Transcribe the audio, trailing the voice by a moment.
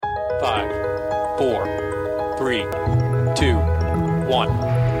5, 4, 3, 2, 1.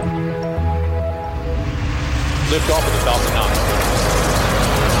 Lift off of the Falcon 9.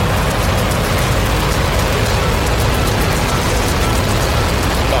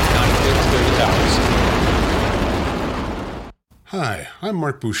 Falcon 9 clear the towers. Hi, I'm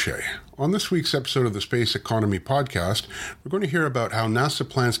Mark Boucher. On this week's episode of the Space Economy Podcast, we're going to hear about how NASA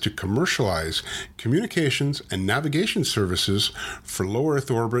plans to commercialize communications and navigation services for low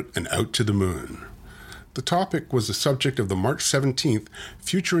Earth orbit and out to the moon. The topic was the subject of the March 17th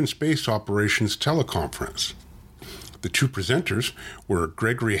Future in Space Operations teleconference. The two presenters were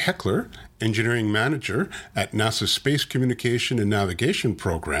Gregory Heckler, Engineering Manager at NASA's Space Communication and Navigation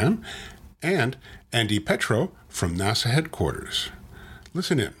Program, and Andy Petro from NASA headquarters.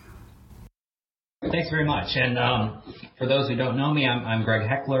 Listen in. Thanks very much. And for those who don't know me, I'm Greg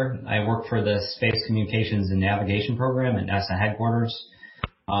Heckler. I work for the Space Communications and Navigation Program at NASA headquarters.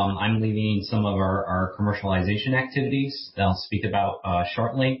 I'm leading some of our commercialization activities that I'll speak about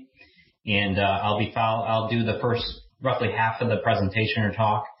shortly. And I'll do the first roughly half of the presentation or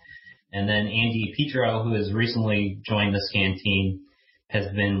talk. And then Andy Petro, who has recently joined the SCAN team, has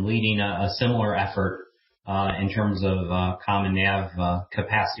been leading a similar effort in terms of common nav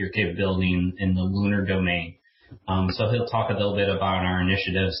capacity or capability in the lunar domain. So he'll talk a little bit about our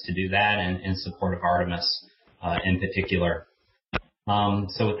initiatives to do that and in support of Artemis in particular.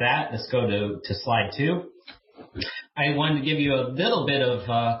 So with that, let's go to slide 2. I wanted to give you a little bit of,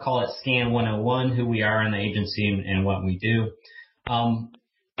 call it SCAN 101, who we are in the agency and what we do.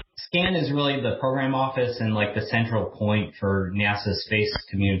 SCAN is really the program office and like the central point for NASA's space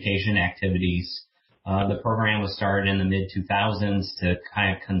communication activities. The program was started in the mid-2000s to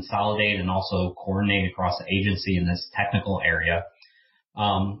kind of consolidate and also coordinate across the agency in this technical area.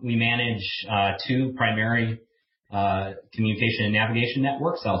 We manage two primary communication and navigation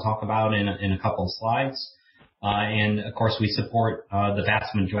networks I'll talk about in a couple of slides. And of course, we support the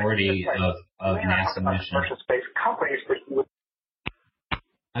vast majority of NASA missions.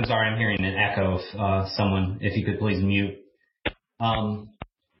 I'm sorry, I'm hearing an echo of someone. If you could please mute.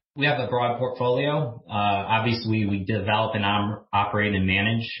 We have a broad portfolio. Obviously, we develop and operate and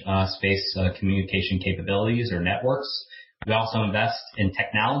manage space communication capabilities or networks. We also invest in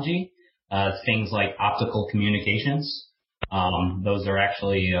technology, things like optical communications. Those are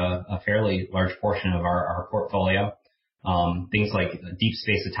actually a fairly large portion of our portfolio. Things like deep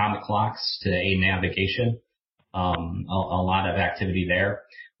space atomic clocks to aid navigation. A lot of activity there.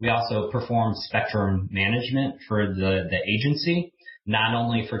 We also perform spectrum management for the agency, not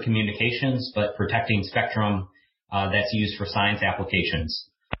only for communications, but protecting spectrum that's used for science applications.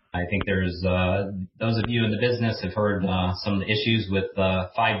 I think there's those of you in the business have heard some of the issues with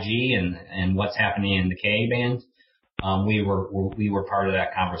 5G and what's happening in the Ka band. We were part of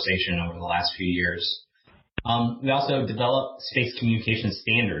that conversation over the last few years. We also develop space communication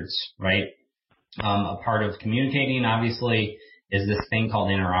standards, right? A part of communicating, obviously, is this thing called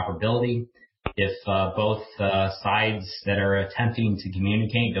interoperability. If both sides that are attempting to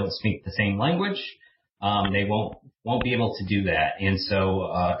communicate don't speak the same language, they won't be able to do that. And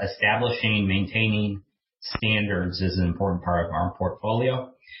so establishing, maintaining standards is an important part of our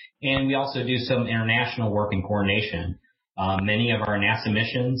portfolio. And we also do some international work and coordination. Many of our NASA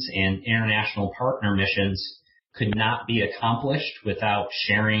missions and international partner missions could not be accomplished without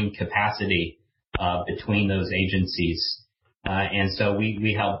sharing capacity between those agencies. And so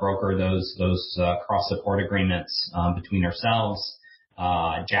we help broker those cross-support agreements between ourselves,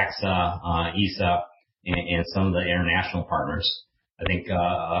 JAXA, ESA, and some of the international partners. I think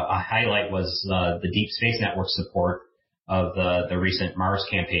a highlight was the Deep Space Network support of the recent Mars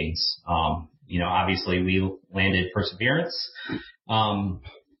campaigns. Obviously we landed Perseverance,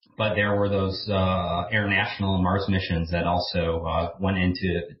 but there were those international Mars missions that also went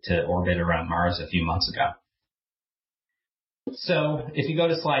into orbit around Mars a few months ago. So if you go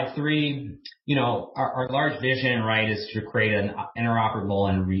to slide 3, our large vision, right, is to create an interoperable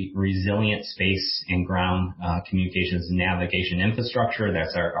and resilient space and ground communications and navigation infrastructure.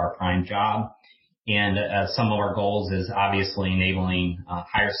 That's our prime job. And some of our goals is obviously enabling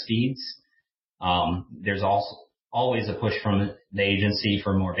higher speeds. There's also always a push from the agency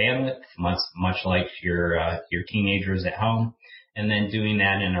for more bandwidth, much like your teenagers at home, and then doing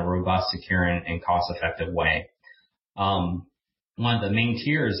that in a robust, secure, and cost-effective way. One of the main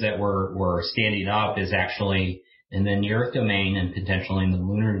tiers that we're standing up is actually in the near-Earth domain and potentially in the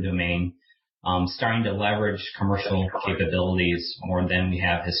lunar domain, starting to leverage commercial capabilities more than we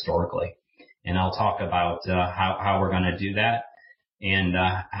have historically. And I'll talk about how we're going to do that and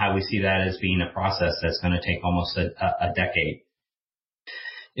how we see that as being a process that's going to take almost a decade.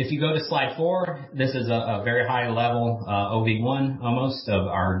 If you go to slide 4, this is a very high level OV1 almost of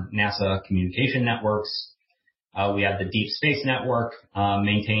our NASA communication networks. We have the Deep Space Network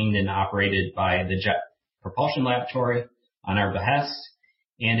maintained and operated by the Jet Propulsion Laboratory on our behest,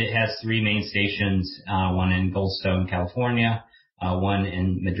 and it has 3 main stations, one in Goldstone, California, one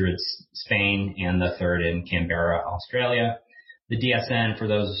in Madrid, Spain, and the third in Canberra, Australia. The DSN, for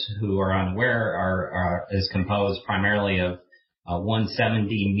those who are unaware, is composed primarily of a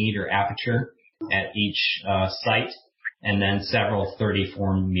 170-meter aperture at each site, and then several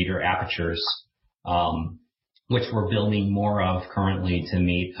 34-meter apertures, which we're building more of currently to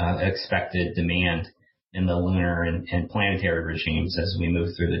meet expected demand in the lunar and planetary regimes as we move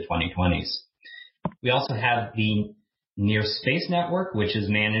through the 2020s. We also have the Near Space Network, which is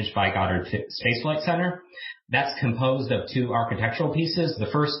managed by Goddard Space Flight Center. That's composed of 2 architectural pieces.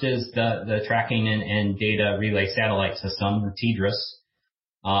 The first is the Tracking and Data Relay Satellite System, or TDRS.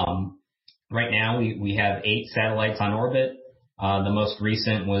 Right now, we have 8 satellites on orbit. The most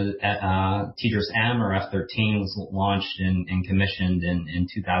recent was TDRS-M, or F-13, was launched and commissioned in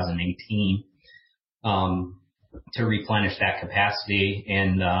 2018 to replenish that capacity,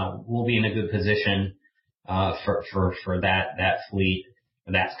 and we'll be in a good position for that fleet,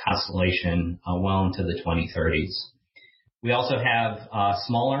 that constellation, well into the 2030s. We also have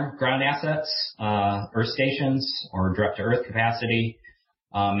smaller ground assets, Earth stations, or direct-to-Earth capacity,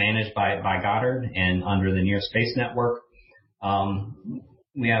 managed by Goddard and under the Near Space Network.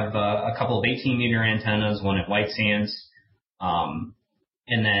 We have a couple of 18-meter antennas, one at White Sands,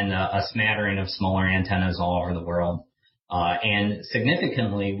 and then a smattering of smaller antennas all over the world. And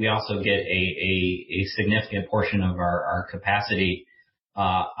significantly, we also get a significant portion of our capacity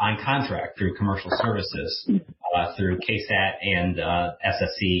on contract through commercial services, through KSAT and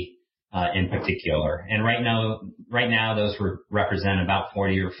SSC in particular. And right now, those represent about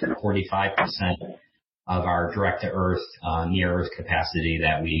 40 or 45% of our direct-to-Earth, near-Earth capacity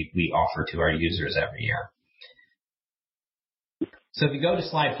that we offer to our users every year. So if you go to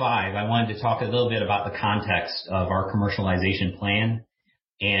slide 5, I wanted to talk a little bit about the context of our commercialization plan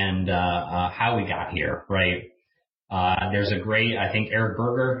and how we got here, right? There's a great, I think Eric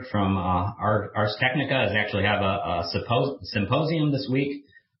Berger from Ars Technica is actually have a symposium this week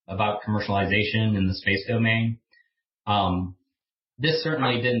about commercialization in the space domain. This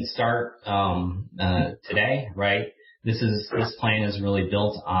certainly didn't start today, right? This plan is really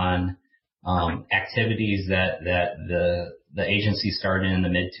built on activities that the agency started in the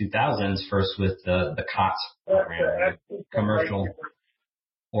mid-2000s, first with the COTS program, Commercial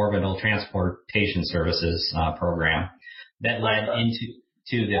Orbital Transportation Services program, that led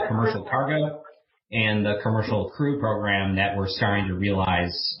into the commercial cargo and the commercial crew program that we're starting to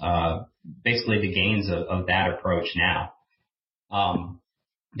realize basically the gains of that approach now.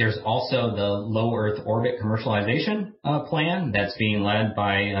 There's also the low Earth orbit commercialization plan that's being led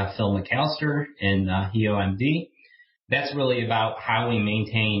by Phil McAllister in HEOMD. That's really about how we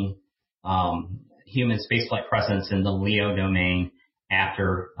maintain human spaceflight presence in the LEO domain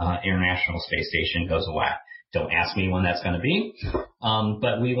after International Space Station goes away. Don't ask me when that's going to be,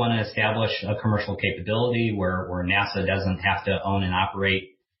 but we want to establish a commercial capability where NASA doesn't have to own and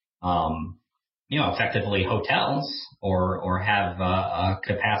operate effectively hotels or have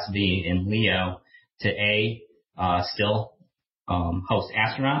capacity in LEO to still host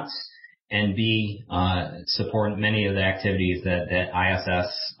astronauts, and B, support many of the activities that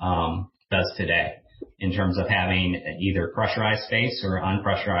ISS does today in terms of having either pressurized space or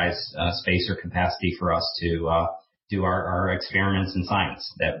unpressurized space or capacity for us to do our experiments in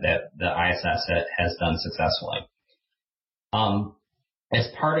science that the ISS has done successfully. As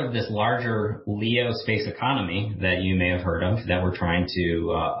part of this larger LEO space economy that you may have heard of that we're trying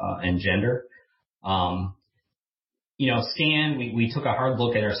to engender, Scan, we took a hard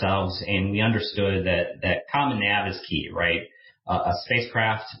look at ourselves and we understood that common nav is key, right? A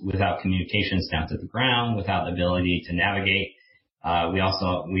spacecraft without communications down to the ground, without the ability to navigate, we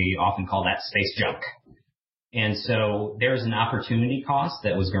often call that space junk. And so there's an opportunity cost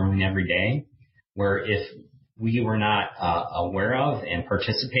that was growing every day, where if we were not aware of and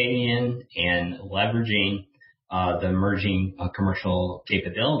participating in and leveraging the emerging commercial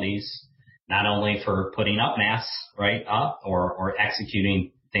capabilities, not only for putting up mass up or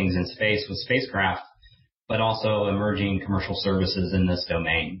executing things in space with spacecraft, but also emerging commercial services in this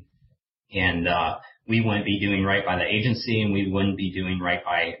domain. And we wouldn't be doing right by the agency, and we wouldn't be doing right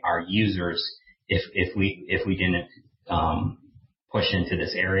by our users if we didn't push into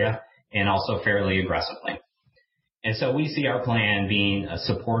this area, and also fairly aggressively. And so we see our plan being a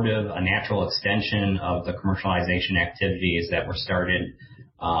supportive, a natural extension of the commercialization activities that were started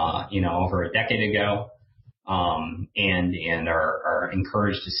over a decade ago, and are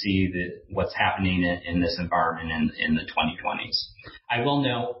encouraged to see what's happening in this environment in the 2020s. I will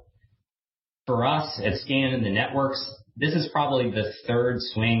note, for us at SCAN and the networks, this is probably the third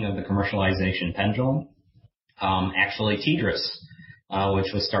swing of the commercialization pendulum. Actually, TDRS,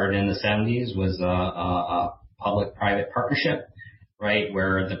 which was started in the 70s, was a public-private partnership, right,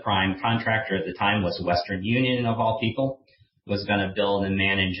 where the prime contractor at the time was Western Union, of all people, was going to build and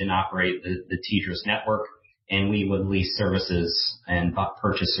manage and operate the TDRS network, and we would lease services and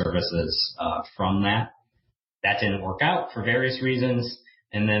purchase services from that. That didn't work out for various reasons.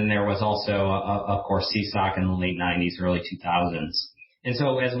 And then there was also, of course, CSOC in the late 90s, early 2000s. And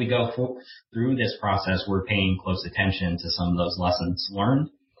so as we go through this process, we're paying close attention to some of those lessons learned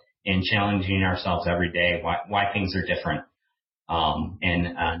and challenging ourselves every day why things are different,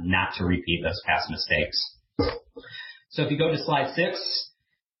 and not to repeat those past mistakes. So if you go to slide 6,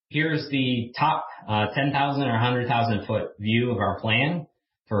 here's the top 10,000 or 100,000 foot view of our plan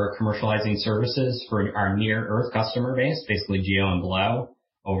for commercializing services for our near Earth customer base, basically geo and below,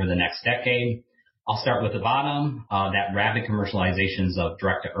 over the next decade. I'll start with the bottom, that rapid commercializations of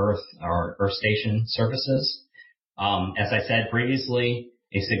direct-to-Earth or Earth station services. As I said previously,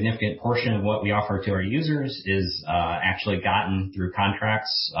 a significant portion of what we offer to our users is actually gotten through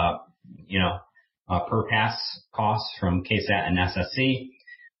contracts, per pass costs from KSAT and SSC.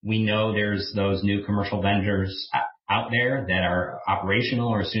 We know there's those new commercial vendors out there that are operational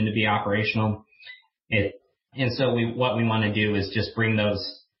or soon to be operational. And so what we want to do is just bring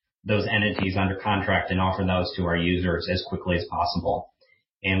those entities under contract and offer those to our users as quickly as possible.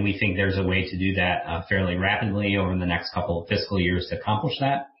 And we think there's a way to do that fairly rapidly over the next couple of fiscal years to accomplish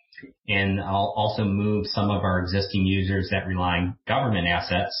that. And I'll also move some of our existing users that rely on government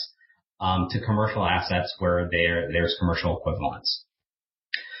assets to commercial assets where there's commercial equivalents.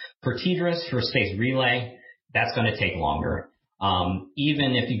 For TDRS, for space relay, that's going to take longer.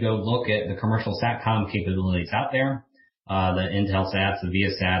 Even if you go look at the commercial SATCOM capabilities out there, the Intelsats, the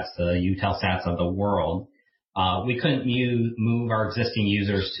Viasats, the Eutelsats of the world, we couldn't move our existing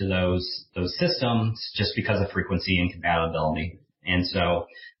users to those systems just because of frequency and compatibility. And so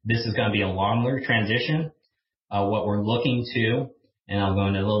this is going to be a longer transition. What we're looking to, and I'll go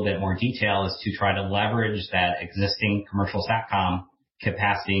into a little bit more detail, is to try to leverage that existing commercial SATCOM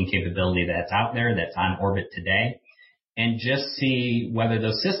capacity and capability that's out there, that's on orbit today, and just see whether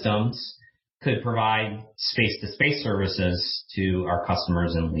those systems could provide space-to-space services to our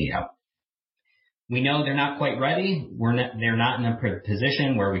customers in LEO. We know they're not quite ready. They're not in a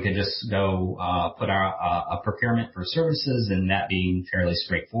position where we could just go put a procurement for services and that being fairly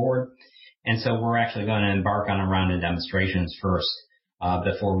straightforward. And so we're actually going to embark on a round of demonstrations first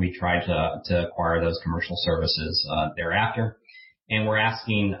before we try to acquire those commercial services thereafter. And we're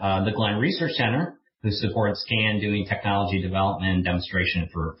asking the Glenn Research Center, who supports SCAN doing technology development and demonstration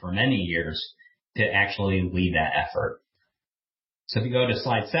for many years, to actually lead that effort. So if you go to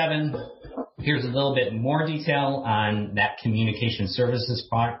slide 7, here's a little bit more detail on that communication services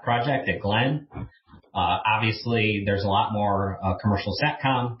project at Glenn. Obviously, there's a lot more commercial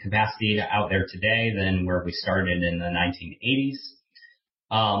SATCOM capacity out there today than where we started in the 1980s.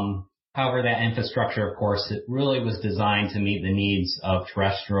 However, that infrastructure, of course, it really was designed to meet the needs of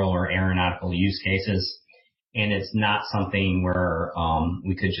terrestrial or aeronautical use cases, and it's not something where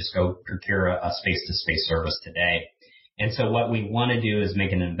we could just go procure a space-to-space service today. And so what we want to do is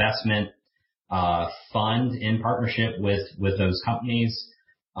make an investment fund in partnership with those companies,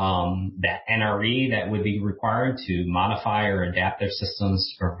 that NRE that would be required to modify or adapt their systems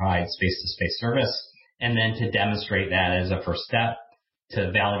to provide space-to-space service, and then to demonstrate that as a first step to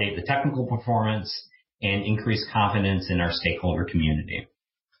validate the technical performance and increase confidence in our stakeholder community.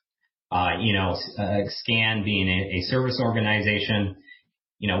 SCAN being a service organization,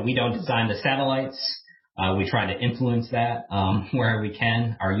 we don't design the satellites. We try to influence that where we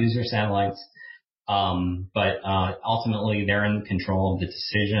can, our user satellites. But ultimately, they're in control of the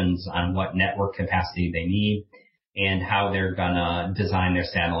decisions on what network capacity they need and how they're going to design their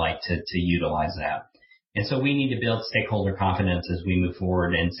satellite to utilize that. And so we need to build stakeholder confidence as we move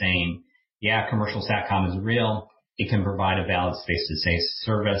forward in saying, yeah, commercial SATCOM is real. It can provide a valid space-to-space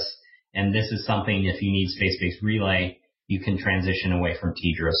service. And this is something, if you need space-based relay, you can transition away from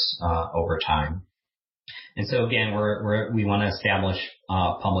TDRS over time. And so again, we want to establish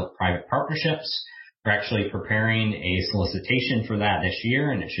public-private partnerships. We're actually preparing a solicitation for that this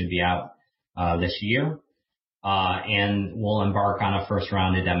year, and it should be out this year. And we'll embark on a first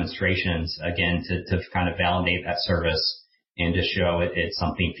round of demonstrations, again, to kind of validate that service and to show it's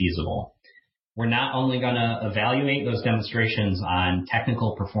something feasible. We're not only going to evaluate those demonstrations on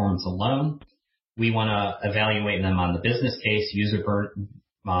technical performance alone. We want to evaluate them on the business case, user burden,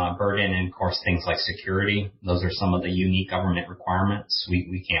 and of course things like security. Those are some of the unique government requirements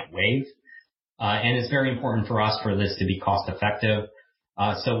we can't waive. And it's very important for us for this to be cost effective.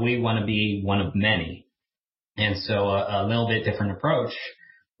 So we want to be one of many. And so a little bit different approach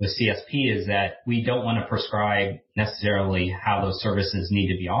with CSP is that we don't want to prescribe necessarily how those services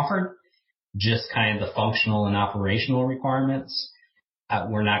need to be offered, just kind of the functional and operational requirements.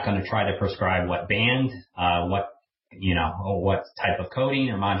 We're not going to try to prescribe what band, what type of coding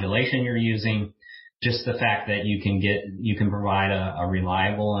or modulation you're using. Just the fact that you can provide a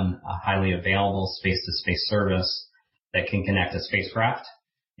reliable and a highly available space-to-space service that can connect a spacecraft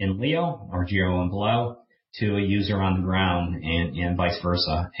in LEO or GEO and below to a user on the ground and vice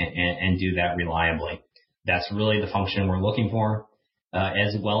versa, and do that reliably. That's really the function we're looking for,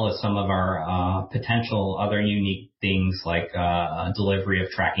 as well as some of our potential other unique things like delivery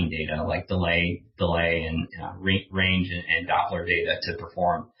of tracking data, like delay and range and Doppler data to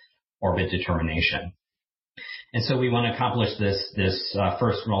perform orbit determination. And so we want to accomplish this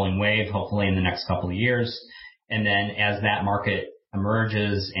first rolling wave, hopefully in the next couple of years. And then as that market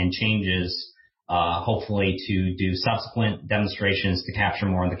emerges and changes, hopefully to do subsequent demonstrations to capture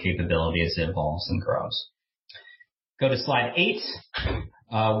more of the capability as it evolves and grows. Go to slide 8.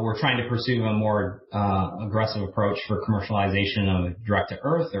 We're trying to pursue a more aggressive approach for commercialization of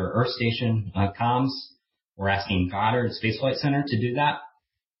direct-to-Earth or Earth station comms. We're asking Goddard Space Flight Center to do that.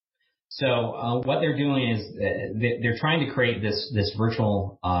 So what they're doing is they're trying to create this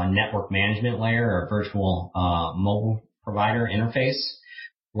virtual network management layer or virtual mobile provider interface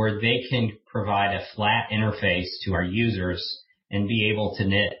where they can provide a flat interface to our users and be able to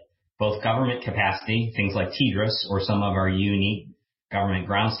knit both government capacity, things like TDRS or some of our unique government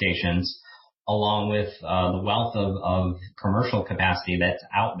ground stations, along with the wealth of commercial capacity that's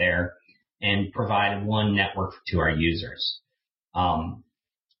out there, and provide one network to our users.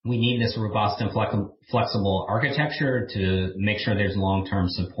 We need this robust and flexible architecture to make sure there's long-term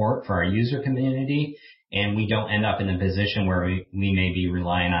support for our user community, and we don't end up in a position where we may be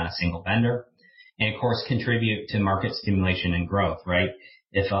relying on a single vendor. And, of course, contribute to market stimulation and growth, right?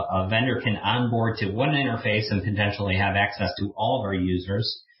 If a vendor can onboard to one interface and potentially have access to all of our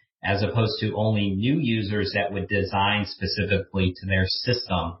users, as opposed to only new users that would design specifically to their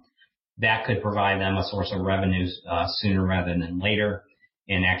system, that could provide them a source of revenues sooner rather than later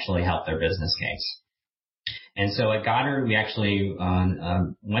and actually help their business case. And so at Goddard, we actually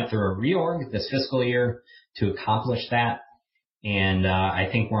went through a reorg this fiscal year to accomplish that. And I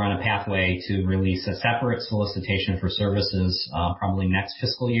think we're on a pathway to release a separate solicitation for services probably next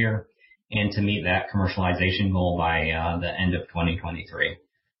fiscal year and to meet that commercialization goal by the end of 2023.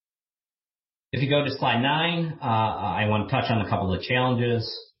 If you go to slide 9, I want to touch on a couple of challenges.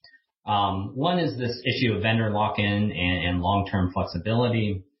 One is this issue of vendor lock-in and long-term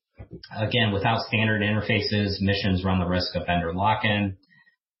flexibility. Again, without standard interfaces, missions run the risk of vendor lock-in.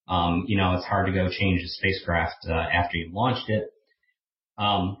 It's hard to go change the spacecraft after you've launched it.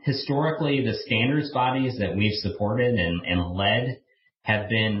 Historically, the standards bodies that we've supported and led have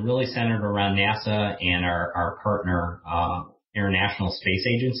been really centered around NASA and our partner international space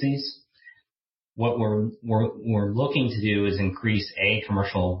agencies. What we're looking to do is increase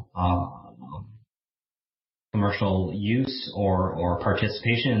commercial use or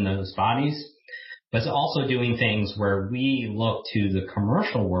participation in those bodies, but it's also doing things where we look to the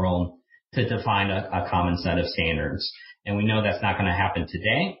commercial world to define a common set of standards. And we know that's not going to happen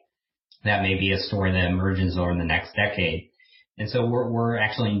today. That may be a story that emerges over the next decade. And so we're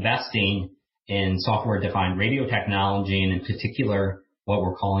actually investing in software-defined radio technology, and in particular, what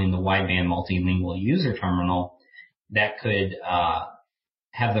we're calling the wideband multilingual user terminal that could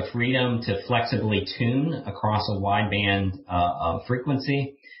have the freedom to flexibly tune across a wideband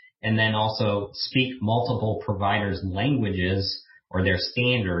frequency, and then also speak multiple providers' languages or their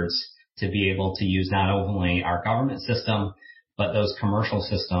standards to be able to use not only our government system, but those commercial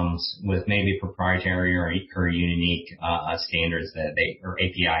systems with maybe proprietary or unique standards or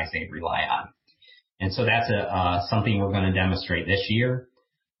APIs they rely on. And so that's something we're going to demonstrate this year.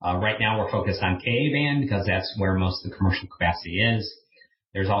 Right now we're focused on Ka-band because that's where most of the commercial capacity is.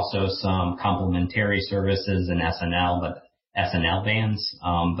 There's also some complementary services in SNL bands,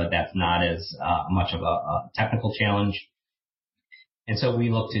 but that's not as much of a technical challenge. And so we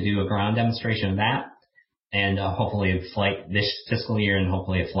look to do a ground demonstration of that, and hopefully a flight this fiscal year, and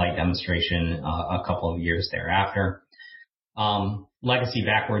hopefully a flight demonstration a couple of years thereafter. Legacy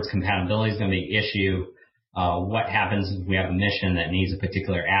backwards compatibility is going to be an issue. What happens if we have a mission that needs a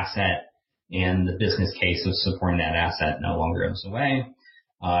particular asset and the business case of supporting that asset no longer goes away.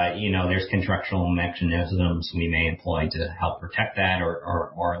 There's contractual mechanisms we may employ to help protect that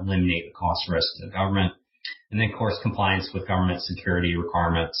or eliminate the cost risk to the government. And then, of course, compliance with government security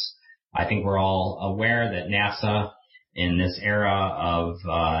requirements. I think we're all aware that NASA, in this era of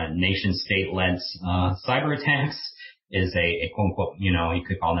nation-state-led cyber attacks, is a quote-unquote, you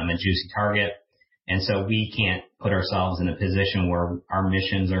could call them a juicy target. And so we can't put ourselves in a position where our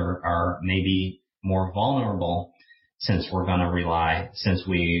missions are maybe more vulnerable since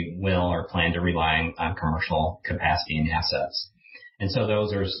we will or plan to rely on commercial capacity and assets. And so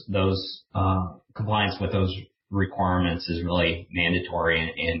those compliance with those requirements is really mandatory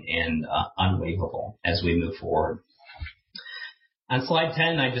and unwaivable as we move forward. On slide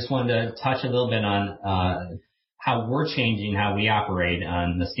 10, I just wanted to touch a little bit on how we're changing how we operate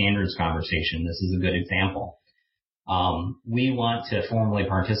on the standards conversation. This is a good example. We want to formally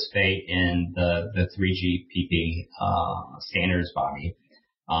participate in the 3GPP standards body.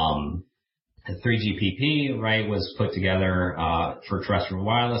 The 3GPP, right, was put together for terrestrial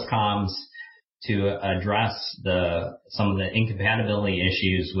wireless comms to address some of the incompatibility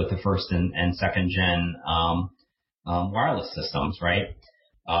issues with the first and second gen wireless systems, right?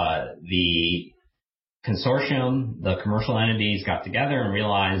 The consortium, the commercial entities got together and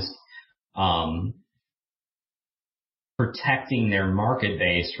realized protecting their market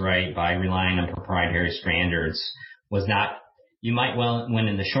base, right, by relying on proprietary standards was not, you might well win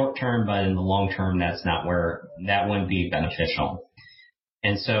in the short term, but in the long term, that wouldn't be beneficial.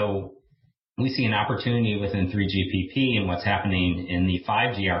 And so we see an opportunity within 3GPP and what's happening in the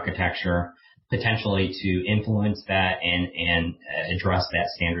 5G architecture potentially to influence that and address that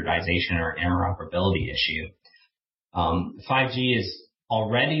standardization or interoperability issue. 5G is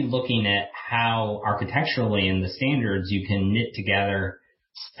already looking at how architecturally in the standards you can knit together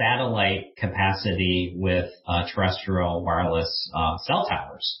satellite capacity with terrestrial wireless cell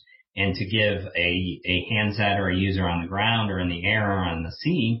towers, and to give a handset or a user on the ground or in the air or on the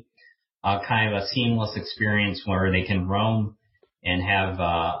sea kind of a seamless experience where they can roam and have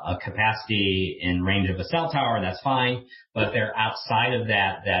a capacity in range of a cell tower, that's fine. But if they're outside of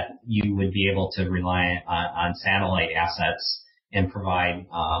that you would be able to rely on satellite assets and provide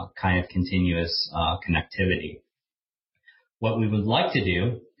kind of continuous connectivity. What we would like to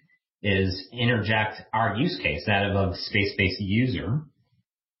do is interject our use case, that of a space-based user,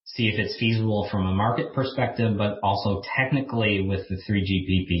 see if it's feasible from a market perspective, but also technically with the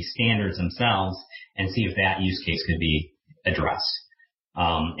 3GPP standards themselves, and see if that use case could be addressed.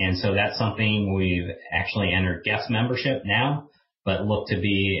 And so that's something we've actually entered guest membership now, but look to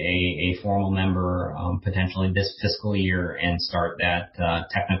be a formal member potentially this fiscal year and start that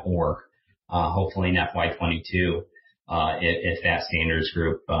technical work hopefully in FY22 if that standards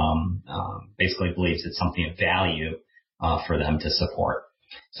group basically believes it's something of value for them to support.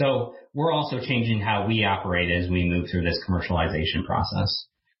 So we're also changing how we operate as we move through this commercialization process.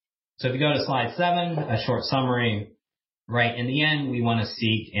 So if you go to slide 7, a short summary. Right, in the end, we want to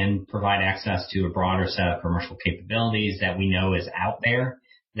seek and provide access to a broader set of commercial capabilities that we know is out there,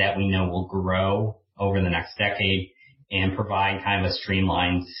 that we know will grow over the next decade, and provide kind of a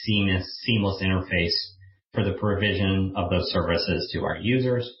streamlined, seamless interface for the provision of those services to our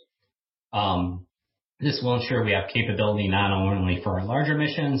users. This will ensure we have capability not only for our larger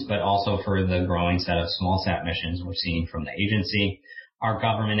missions, but also for the growing set of small sat missions we're seeing from the agency. Our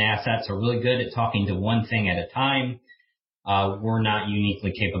government assets are really good at talking to one thing at a time. We're not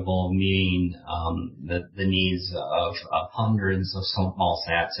uniquely capable of meeting the needs of hundreds of small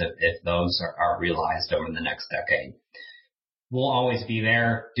sats if those are realized over the next decade. We'll always be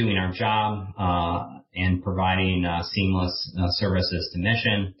there doing our job and providing seamless services to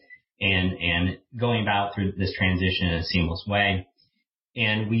mission and going about through this transition in a seamless way.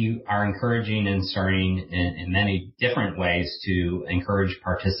 And we are encouraging and starting in many different ways to encourage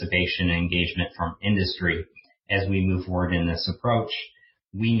participation and engagement from industry as we move forward in this approach.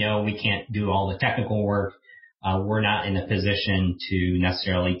 We know we can't do all the technical work. We're not in a position to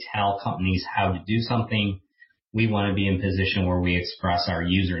necessarily tell companies how to do something. We want to be in a position where we express our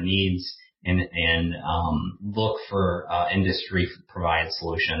user needs and look for industry provided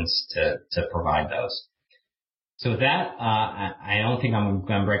solutions to provide those. So with that, I don't think I'm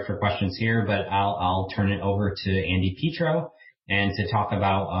going to break for questions here, but I'll turn it over to Andy Petro and to talk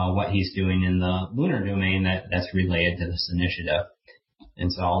about what he's doing in the lunar domain that's related to this initiative.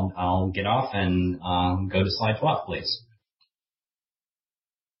 And so I'll get off and go to slide 12, please.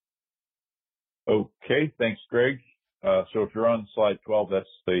 Okay, thanks, Greg. So if you're on slide 12, that's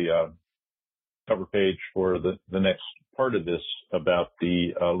the cover page for the next part of this about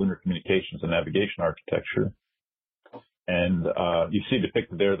the lunar communications and navigation architecture. And you see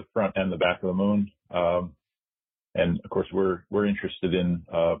depicted there the front and the back of the moon. And of course, we're interested in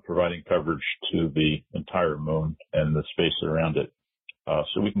providing coverage to the entire moon and the space around it.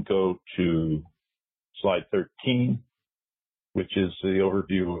 So we can go to slide 13, which is the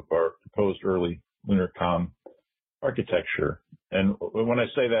overview of our proposed early lunar comm architecture. And when I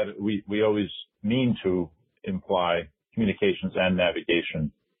say that, we always mean to imply communications and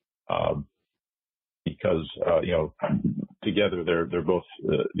navigation, because together they're both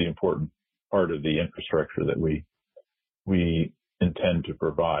the important part of the infrastructure that we intend to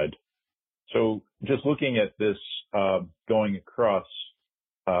provide. So just looking at this going across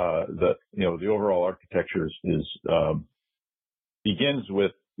the overall architecture begins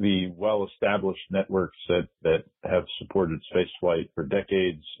with the well-established networks that have supported spaceflight for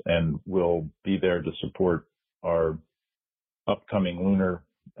decades and will be there to support our upcoming lunar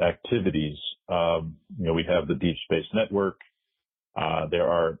activities. We have the Deep Space Network. There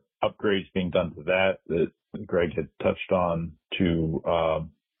are upgrades being done to that Greg had touched on to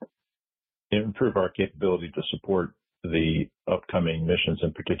improve our capability to support the upcoming missions,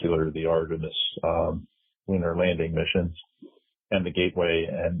 in particular the Artemis lunar landing missions and the Gateway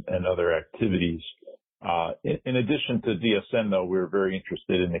and other activities. In addition to DSN, though, we're very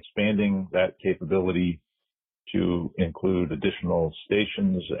interested in expanding that capability to include additional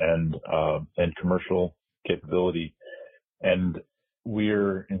stations and commercial capability. And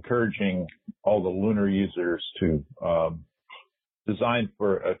we're encouraging all the lunar users to design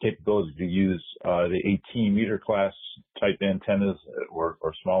for a capability to use the 18-meter class type antennas or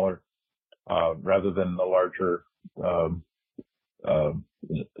smaller, rather than the larger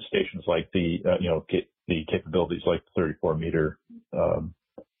stations like the capabilities like 34-meter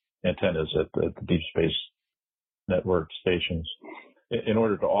antennas at the Deep Space Network stations, in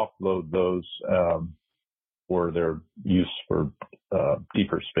order to offload those for their use for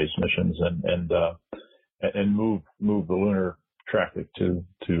deeper space missions and move the lunar traffic to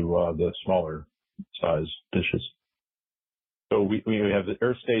the smaller size dishes. So we have the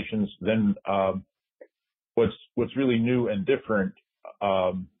Earth stations. Then what's really new and different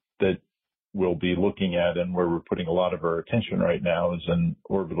that we'll be looking at, and where we're putting a lot of our attention right now, is in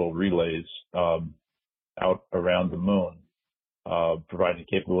orbital relays out around the moon, providing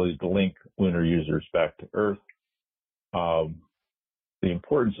capabilities to link lunar users back to Earth. The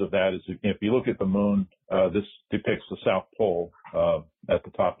importance of that is, if you look at the moon, this depicts the South Pole at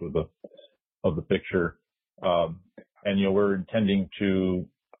the top of the picture, and we're intending to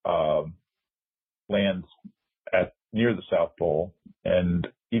land near the South Pole. And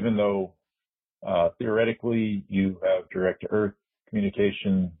even though theoretically you have direct to Earth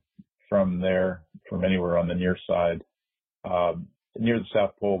communication from anywhere on the near side, near the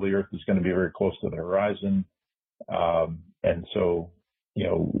South Pole, the Earth is going to be very close to the horizon, and so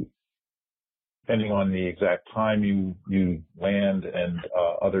depending on the exact time you land and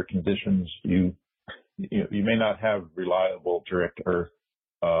other conditions, you may not have reliable direct to Earth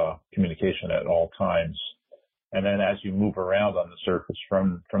communication at all times. And then as you move around on the surface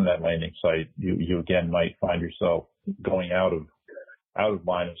from that landing site, you again might find yourself going out of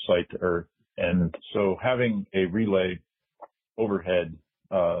line of sight to Earth. And so having a relay overhead,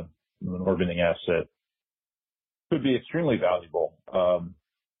 an orbiting asset, could be extremely valuable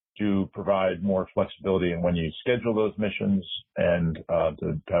to provide more flexibility in when you schedule those missions, and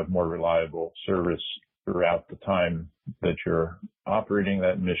to have more reliable service throughout the time that you're operating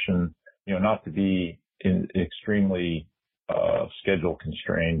that mission, not to be extremely schedule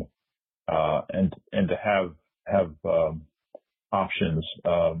constrained, and to have options,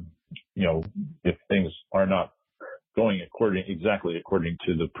 if things are not going exactly according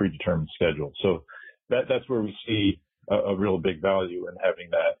to the predetermined schedule. So that's where we see a real big value in having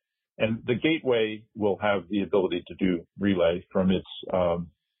that. And the Gateway will have the ability to do relay from its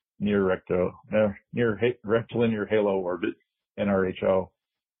near rectilinear halo orbit, NRHO.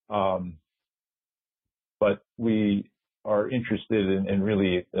 But we are interested in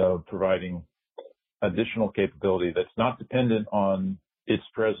really providing additional capability that's not dependent on its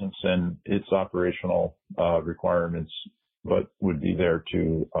presence and its operational requirements, but would be there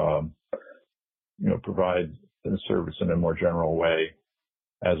to provide the service in a more general way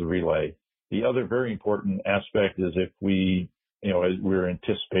as a relay. The other very important aspect is, if we're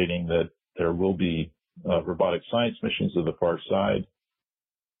anticipating that there will be robotic science missions to the far side,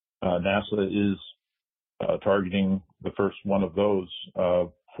 NASA is targeting the first one of those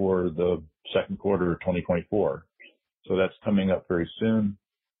for the second quarter of 2024. So that's coming up very soon.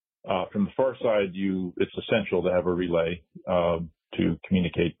 From the far side, it's essential to have a relay to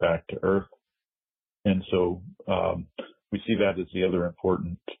communicate back to Earth. And so we see that as the other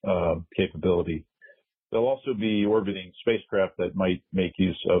important capability. There'll also be orbiting spacecraft that might make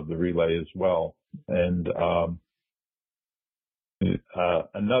use of the relay as well. And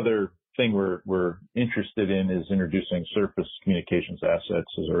another thing we're interested in is introducing surface communications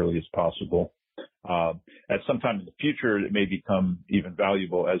assets as early as possible. At some time in the future, it may become even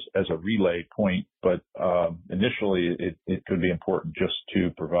valuable as a relay point, but initially it could be important just to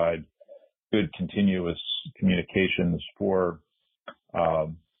provide good continuous communications for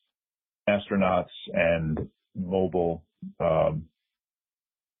astronauts and mobile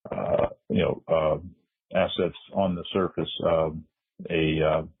assets on the surface,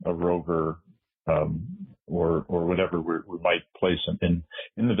 a rover or whatever we might place in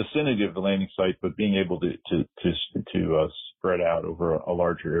the vicinity of the landing site, but being able to spread out over a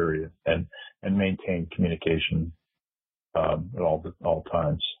larger area and maintain communication at all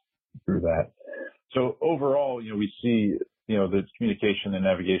times through that. So overall, we see the communication and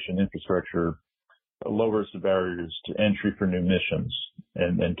navigation infrastructure lowers the barriers to entry for new missions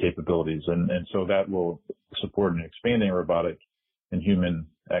and capabilities, and so that will support an expanding robotic and human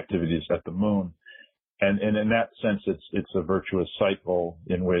activities at the moon. And in that sense, it's a virtuous cycle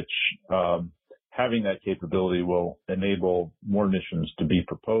in which having that capability will enable more missions to be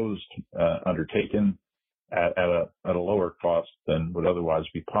proposed, undertaken at a lower cost than would otherwise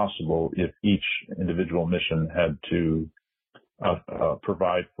be possible if each individual mission had to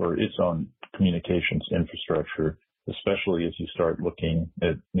provide for its own communications infrastructure, especially as you start looking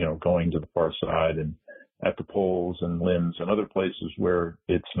at going to the far side and at the poles and limbs and other places where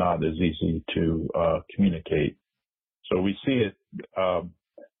it's not as easy to communicate. So we see it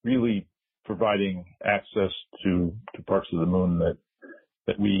really providing access to parts of the moon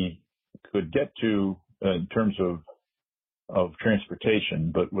that we could get to in terms of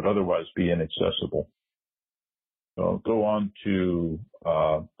transportation, but would otherwise be inaccessible. So I'll go on to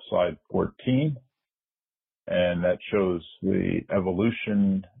slide 14, and that shows the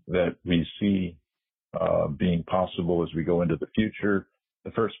evolution that we see being possible as we go into the future.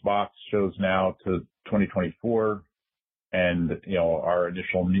 The first box shows now to 2024 and, our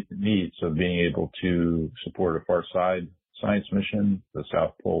initial needs of being able to support a far side science mission, the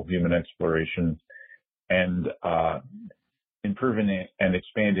South Pole human exploration, and improving and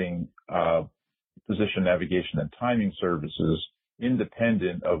expanding position navigation and timing services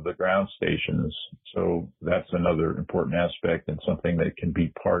independent of the ground stations. So that's another important aspect and something that can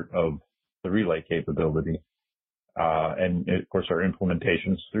be part of the relay capability. And of course, our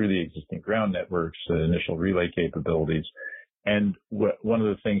implementations through the existing ground networks, the initial relay capabilities. And one of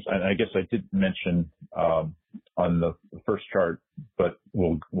the things, and I guess I didn't mention on the first chart, but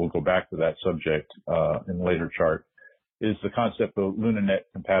we'll go back to that subject in a later chart, is the concept of LunaNet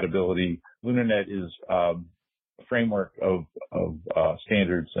compatibility. LunaNet is a framework of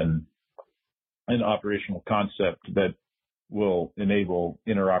standards and an operational concept that will enable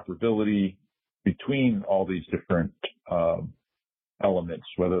interoperability between all these different elements,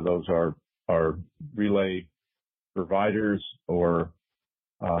 whether those are relay providers or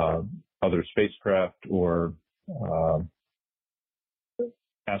other spacecraft or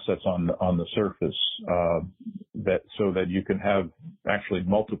assets on the surface, so that you can have actually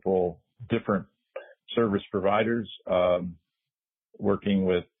multiple different service providers working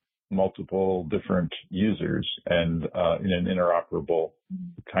with multiple different users and in an interoperable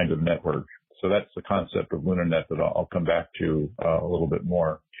kind of network. So that's the concept of LunaNet that I'll come back to a little bit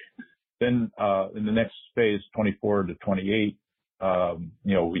more. Then in the next phase, 24 to 28,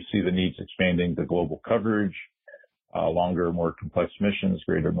 we see the needs expanding to global coverage, longer, more complex missions,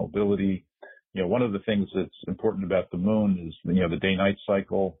 greater mobility. One of the things that's important about the moon is, the day-night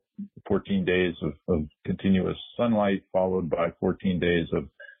cycle, 14 days of continuous sunlight followed by 14 days of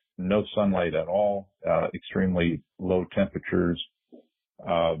no sunlight at all, extremely low temperatures.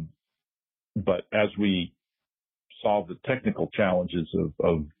 But as we solve the technical challenges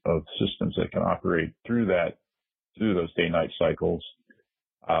of systems that can operate through those day-night cycles,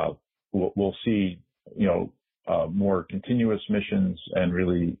 we'll see, more continuous missions and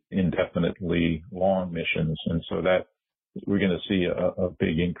really indefinitely long missions. And so that we're going to see a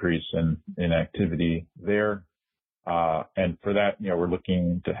big increase in activity there. And for that, we're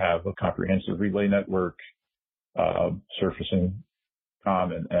looking to have a comprehensive relay network, surfacing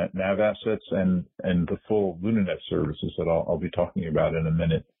comm and nav assets, and the full LunaNet services that I'll be talking about in a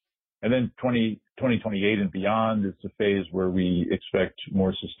minute. And then 2028 and beyond is the phase where we expect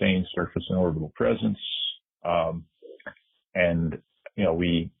more sustained surface and orbital presence. And,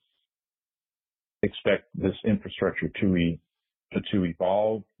 we expect this infrastructure to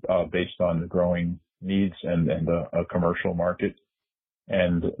evolve based on the growing needs and a commercial market.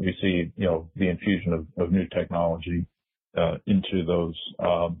 And we see, the infusion of new technology into those,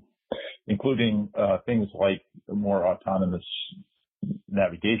 including things like more autonomous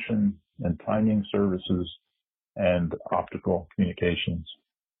navigation and timing services and optical communications.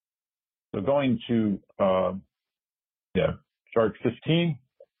 So going to chart 15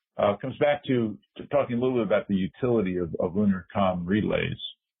 comes back to talking a little bit about the utility of lunar comm relays.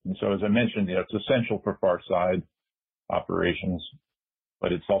 And so, as I mentioned, it's essential for far-side operations,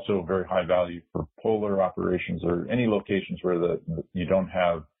 but it's also very high value for polar operations or any locations where you don't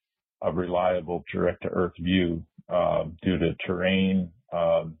have a reliable direct-to-Earth view due to terrain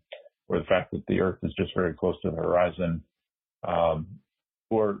or the fact that the Earth is just very close to the horizon,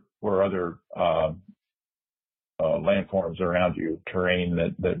 or other landforms around you, terrain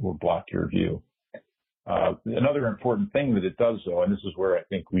that will block your view. Another important thing that it does, though, and this is where I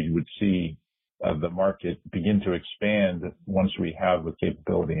think we would see the market begin to expand once we have the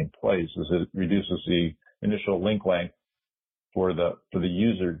capability in place, is it reduces the initial link length for the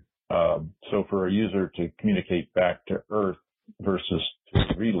user. So for a user to communicate back to Earth versus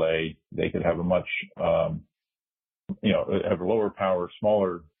to relay, they could have a much, have a lower power,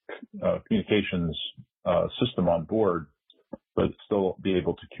 smaller communications system on board, but still be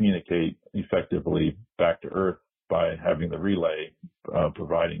able to communicate effectively back to Earth by having the relay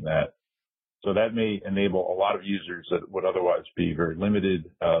providing that. So that may enable a lot of users that would otherwise be very limited,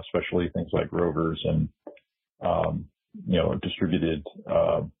 especially things like rovers and, distributed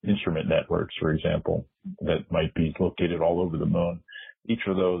instrument networks, for example, that might be located all over the moon. Each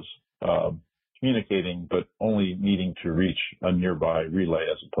of those communicating, but only needing to reach a nearby relay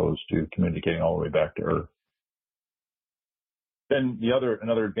as opposed to communicating all the way back to Earth. Then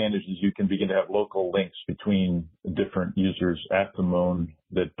another advantage is you can begin to have local links between different users at the moon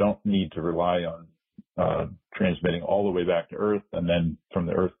that don't need to rely on transmitting all the way back to Earth and then from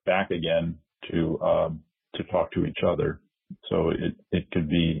the Earth back again to talk to each other. So it could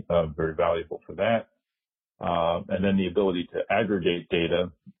be very valuable for that. And then the ability to aggregate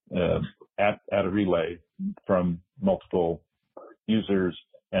data at a relay from multiple users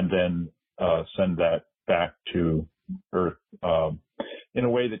and then send that back to Earth in a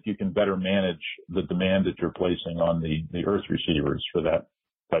way that you can better manage the demand that you're placing on the Earth receivers for that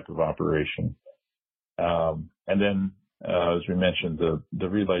type of operation. And then, as we mentioned, the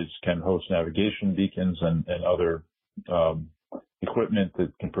relays can host navigation beacons and other equipment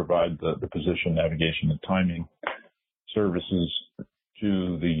that can provide the position, navigation, and timing services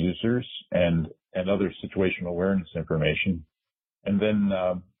to the users and other situational awareness information. And then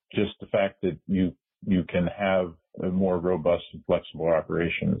just the fact that you can have a more robust and flexible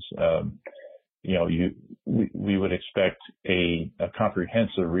operations. We would expect a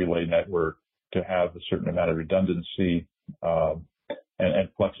comprehensive relay network to have a certain amount of redundancy and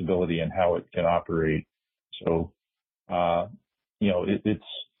flexibility in how it can operate. So,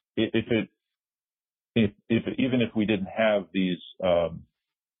 even if we didn't have these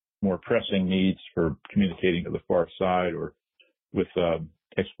more pressing needs for communicating to the far side or with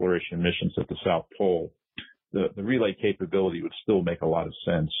exploration missions at the South Pole, the relay capability would still make a lot of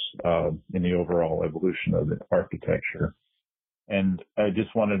sense in the overall evolution of the architecture. And I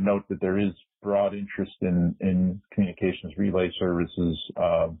just want to note that there is broad interest in communications relay services,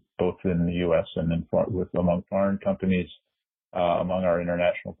 both in the U.S. and among foreign companies, among our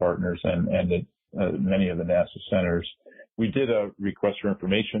international partners, and at many of the NASA centers. We did a request for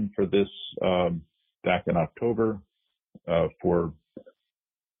information for this back in October for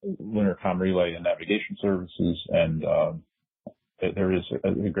lunar comm relay and navigation services, and there is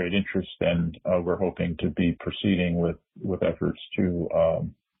a great interest, and we're hoping to be proceeding with efforts to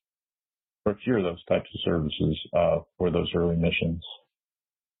procure those types of services for those early missions.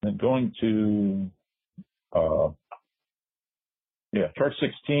 And going to chart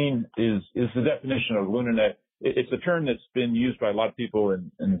 16 is the definition of LunaNet. It's a term that's been used by a lot of people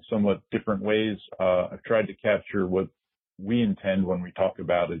in somewhat different ways. I've tried to capture what we intend when we talk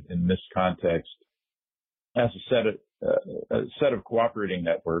about it in this context as a set of cooperating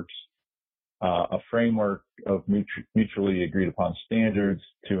networks, a framework of mutually agreed upon standards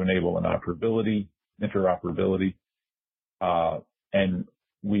to enable interoperability, and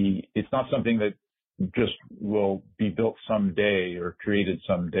it's not something that just will be built someday or created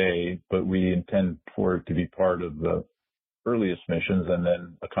someday, but we intend for it to be part of the earliest missions and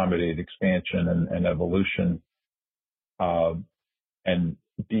then accommodate expansion and evolution, and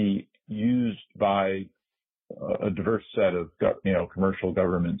be used by a diverse set of commercial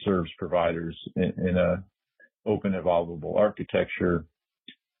government service providers in a open, evolvable architecture.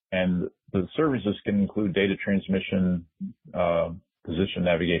 And the services can include data transmission, position,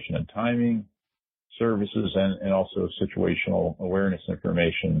 navigation, and timing services, and also situational awareness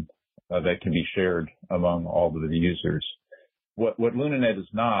information that can be shared among all of the users. What LunaNet is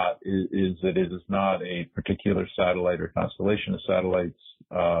not is that it is not a particular satellite or constellation of satellites,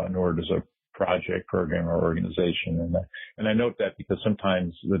 nor does a project, program, or organization. And I note that because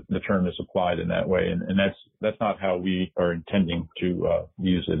sometimes the term is applied in that way, and that's not how we are intending to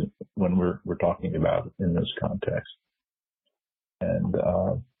use it when we're talking about it in this context. And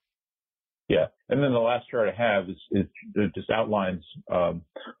and then the last chart I have is it just outlines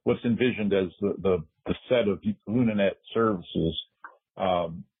what's envisioned as the set of LunaNet services.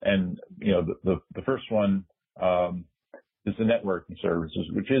 And the first one is the networking services,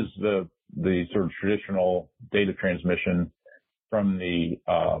 which is the sort of traditional data transmission from the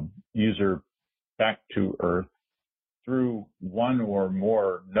user back to Earth through one or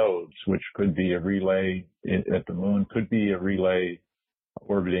more nodes, which could be a relay at the moon, could be a relay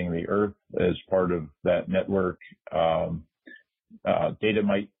orbiting the Earth as part of that network. Data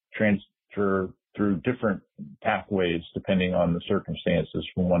might transfer through different pathways depending on the circumstances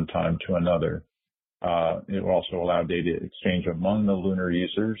from one time to another. It will also allow data exchange among the lunar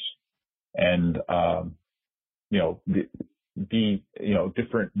users, and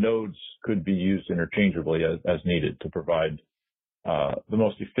different nodes could be used interchangeably as needed to provide the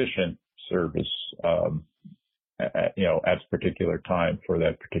most efficient service at a particular time for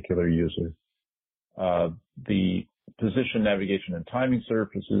that particular user. The position, navigation, and timing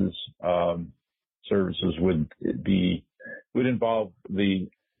services would involve the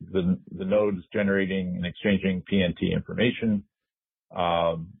nodes generating and exchanging PNT information.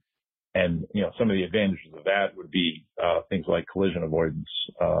 And some of the advantages of that would be things like collision avoidance.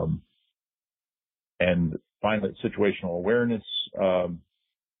 And finally, situational awareness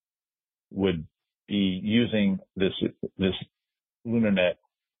would be using this LunaNet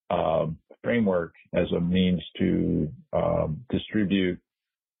framework as a means to distribute,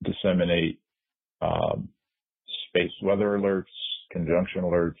 disseminate space weather alerts, conjunction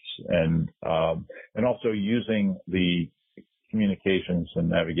alerts, and also using the communications and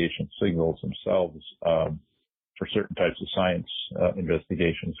navigation signals themselves for certain types of science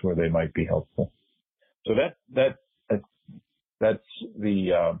investigations where they might be helpful. So that's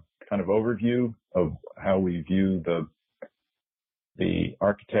the kind of overview of how we view the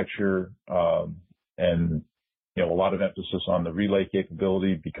architecture, and a lot of emphasis on the relay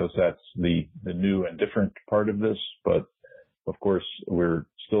capability because that's the new and different part of this. But of course, we're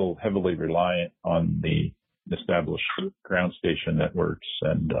still heavily reliant on the established ground station networks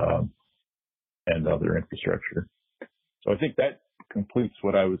and other infrastructure. So I think that completes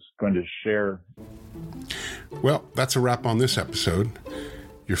what I was going to share. Well, that's a wrap on this episode.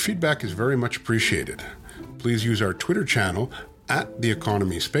 Your feedback is very much appreciated. Please use our Twitter channel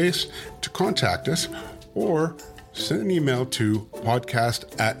 @TheEconomySpace to contact us, or send an email to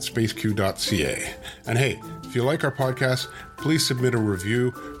podcast@spaceq.ca. And hey, if you like our podcast, please submit a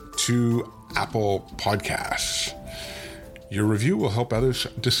review to Apple Podcasts. Your review will help others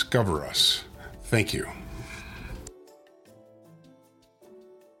discover us. Thank you.